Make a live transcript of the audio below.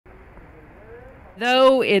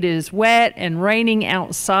Though it is wet and raining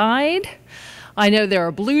outside, I know there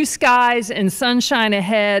are blue skies and sunshine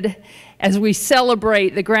ahead as we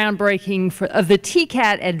celebrate the groundbreaking of the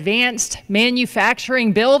TCAT Advanced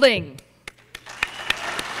Manufacturing Building.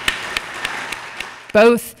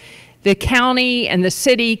 Both the county and the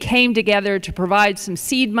city came together to provide some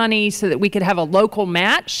seed money so that we could have a local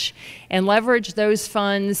match and leverage those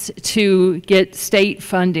funds to get state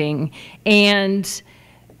funding. And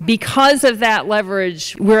because of that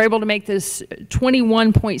leverage, we're able to make this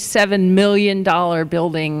 $21.7 million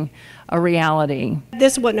building a reality.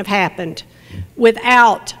 This wouldn't have happened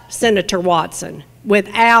without Senator Watson,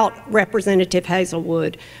 without Representative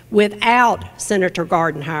Hazelwood, without Senator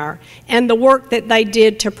Gardenhire, and the work that they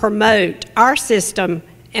did to promote our system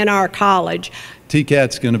and our college.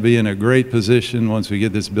 TCAT's going to be in a great position once we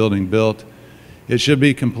get this building built. It should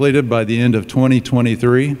be completed by the end of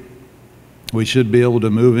 2023. We should be able to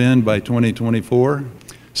move in by 2024.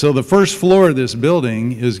 So the first floor of this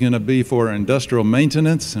building is going to be for industrial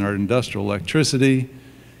maintenance and our industrial electricity,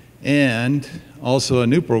 and also a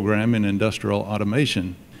new program in industrial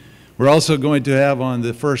automation. We're also going to have on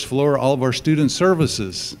the first floor all of our student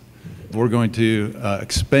services. We're going to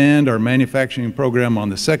expand our manufacturing program on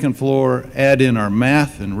the second floor, add in our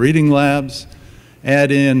math and reading labs,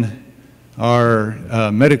 add in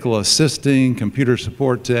our medical assisting, computer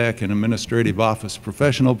support tech, and administrative office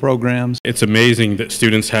professional programs. It's amazing that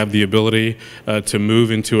students have the ability to move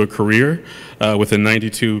into a career with a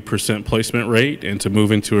 92% placement rate and to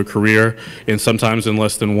move into a career sometimes in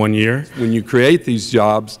less than 1 year. When you create these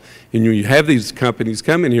jobs and you have these companies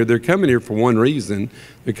coming here, they're coming here for one reason.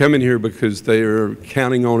 They're coming here because they are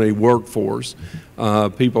counting on a workforce.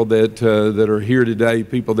 People that are here today,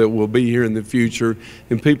 people that will be here in the future,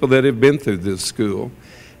 and people that have been through this school.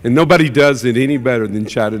 And nobody does it any better than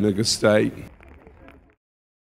Chattanooga State.